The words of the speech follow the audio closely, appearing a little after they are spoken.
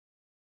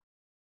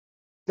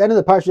the end of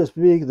the Parshas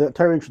Bo, the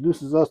Torah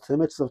introduces us to the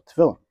mitzvah of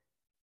Tefillin.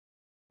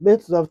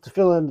 Mitzvah of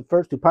Tefillin, the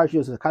first two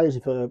Parshas, the Kaddish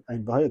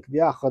and V'hayik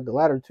V'yachad, the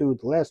latter two,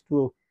 the last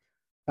two,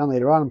 and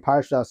later on in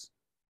Parshas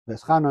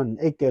V'eschana and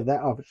Ekev,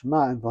 that of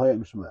Shema and V'hayik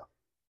Mishmael.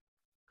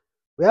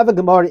 We have a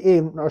Gemara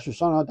in Rosh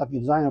Hashanah, Daf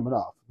Yud Zayin Amud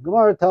Aleph.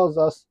 Gemara tells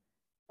us,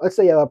 let's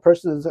say a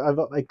person is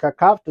like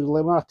karkafta, the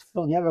lemar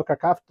tefillin. You have a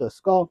karkafta, a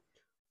skull,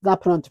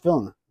 not put on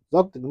tefillin.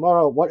 Zok the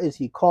Gemara, what is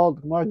he called?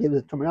 The Gemara gives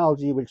a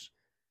terminology which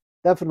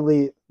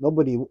definitely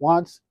nobody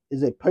wants.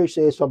 Is a peshe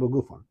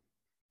sabagufon.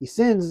 He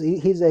sins.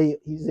 He's a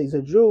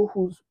Jew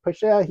who's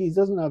peshe. He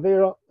doesn't have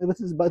avera with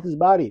his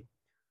body.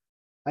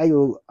 How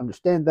you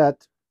understand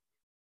that?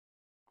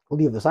 We'll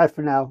leave the side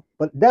for now,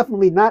 but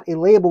definitely not a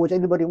label which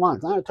anybody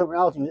wants. Not a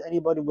terminology which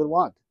anybody would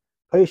want.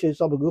 Peshe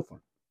sabagufon.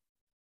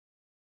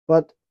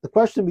 But the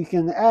question we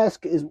can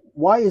ask is,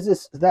 why is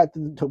this that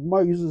the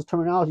Gemara uses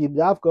terminology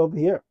Davka over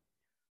here?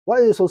 Why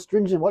is it so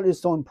stringent? What is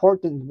so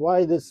important?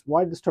 Why this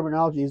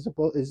terminology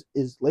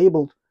is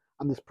labeled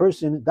on this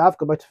person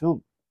Davka by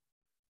Tefillin?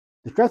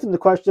 To strengthen the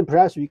question,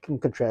 perhaps we can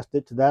contrast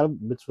it to that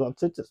of mitzvah of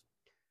tzitzis.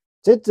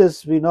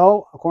 Tzitzis, we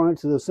know, according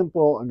to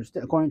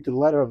the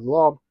letter of the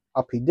law,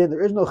 Apidin,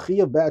 there is no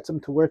chiyuv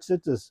b'atzim to wear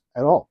tzitzis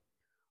at all.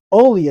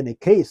 Only in a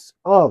case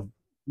of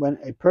when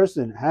a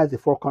person has a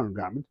four-cornered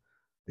garment,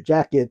 a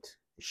jacket,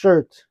 a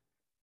shirt,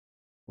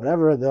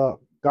 whatever the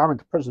garment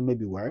the person may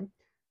be wearing,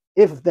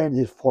 if then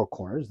there's four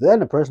corners, then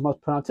the person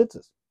must put on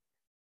tzitzis.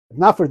 If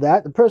not for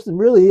that, the person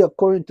really,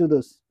 according to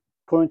the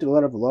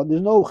letter of the law,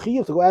 there's no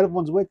chiyuv to go out of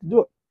one's way to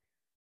do it.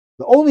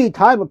 The only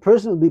time a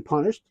person will be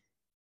punished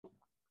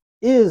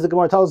is, the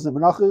Gemara tells us in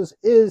Menachos,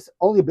 is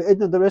only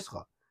be'idna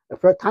derischa,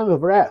 for a time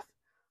of wrath.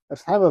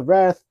 At a time of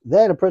wrath,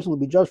 then a person will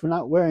be judged for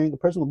not wearing. The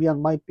person will be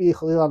might be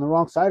chalil on the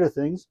wrong side of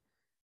things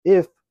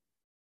if the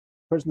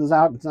person does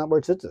not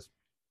wear tzitzis.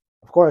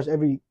 Of course,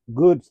 every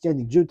good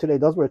standing Jew today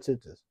does wear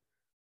tzitzis.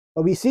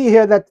 But we see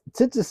here that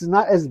tzitzis is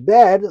not as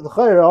bad,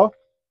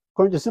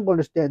 according to simple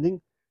understanding,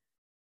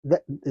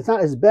 that it's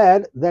not as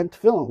bad than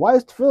tefillin. Why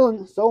is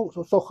tefillin so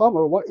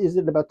chomer? What is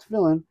it about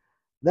tefillin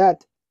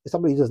that if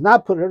somebody does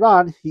not put it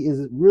on, he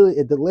is really,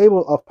 the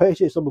label of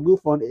peshe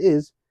sobagufon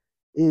is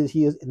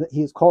he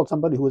is called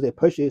somebody who is a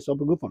peshe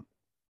sobagufon.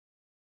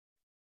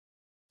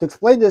 To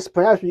explain this,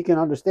 perhaps we can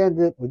understand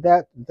it with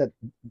that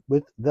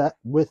which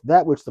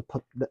the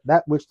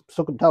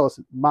Psukim tell us,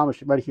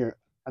 mamash right here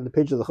on the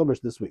page of the Chumash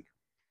this week.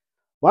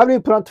 Why do we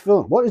put on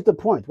tefillin? What is the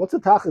point? What's the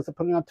tachlis of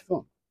putting on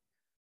tefillin?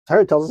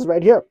 Torah tells us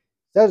right here.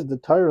 The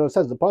Torah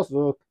says the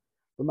pasuk,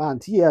 or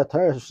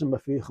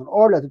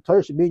that the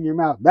Torah should be in your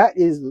mouth. That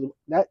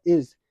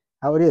is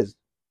how it is.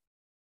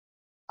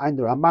 And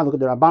the Ramban, look at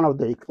the Ramban over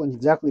there. He explains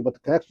exactly what the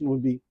connection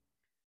would be.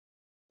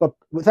 But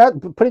without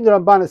putting the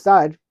Ramban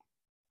aside,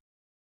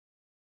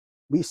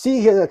 we see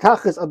here the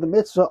tachlis of the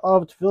mitzvah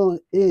of tefillin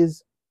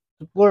is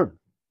to learn.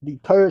 The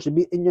Torah should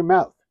be in your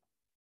mouth.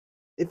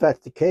 If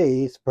that's the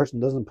case, a person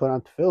doesn't put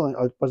on tefillin,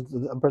 or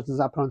a person does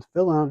not put on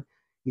tefillin,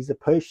 he's a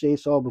peshe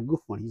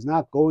sobagufon. He's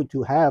not going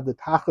to have the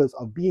tachlis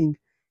of being.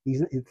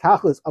 He's the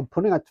tachlis of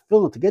putting on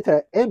tefillin to get to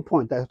that end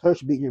point that the Torah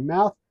should be in your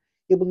mouth.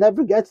 He will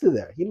never get to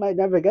there. He might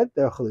never get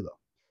there, Chalila.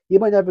 He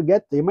might never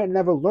get there. He might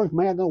never learn. He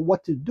might not know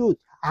what to do.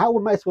 How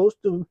am I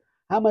supposed to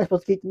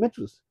keep the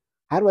mitzvahs?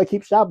 How do I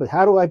keep Shabbat?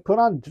 How do I put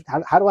on?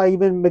 How do I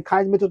even make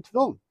kind of mitzvah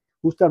tefillin?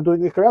 Who started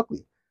doing it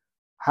correctly?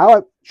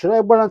 Should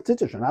I put on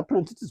tzitzis? Should I put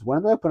on tzitzis?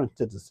 When do I put on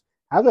tzitzis?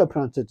 How do I put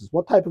on tzitzis?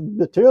 What type of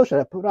material should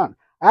I put on?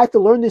 I have to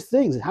learn these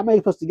things. How am I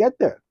supposed to get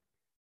there?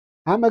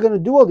 How am I going to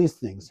do all these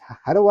things?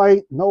 How do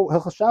I know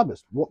Hilchos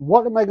Shabbos?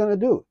 What am I going to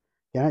do?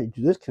 Can I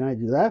do this? Can I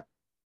do that?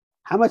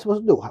 How am I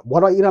supposed to do?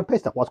 What do I eat on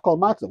Pesach? What's called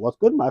matzah? What's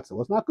good matzah?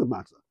 What's not good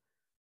matzah?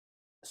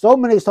 So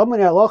many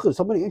halachas,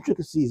 so many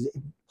intricacies,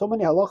 so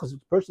many halachas a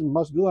person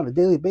must do on a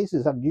daily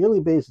basis, on a yearly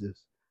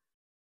basis.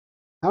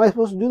 How am I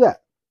supposed to do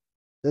that?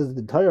 There's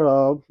the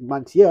Torah,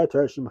 Mantia,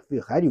 Torah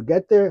Shemafich. How do you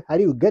get there? How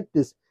do you get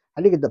this?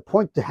 How do you get the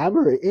point to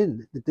hammer it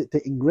in,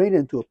 to ingrain it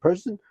into a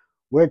person?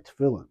 Wear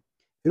tefillin.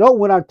 If you don't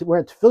wear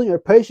tefillin, you're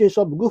peshe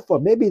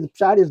sobagufon. Maybe the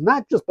pshat is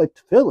not just by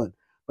tefillin,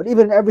 but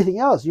even everything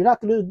else. You're not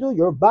going to do.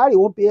 Your body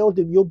won't be able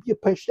to. You'll be a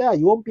peshe.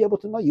 You won't be able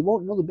to know. You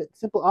won't know the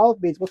simple aleph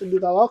beis what to do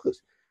with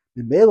halachas.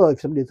 The mela,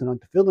 if somebody is on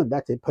tefillin,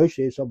 that's a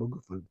peshe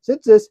sobagufon.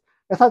 Tzitzis,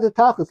 that's not the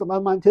tachlis. It's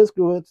not my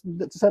tizkru.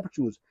 It's a separate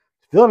shoes.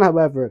 Tefillin,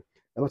 however,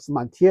 what's the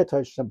mantia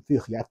Torah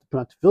shemafich? You have to put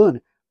on tefillin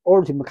in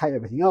order to make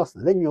everything else,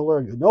 and then you'll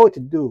learn. You know what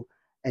to do.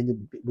 And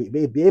you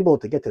may be able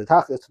to get to the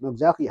tachlis to know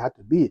exactly how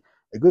to be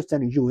a good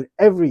standing Jew in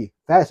every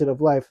facet of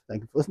life.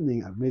 Thank you for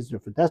listening. I've made it a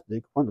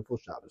fantastic, wonderful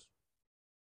Shabbos.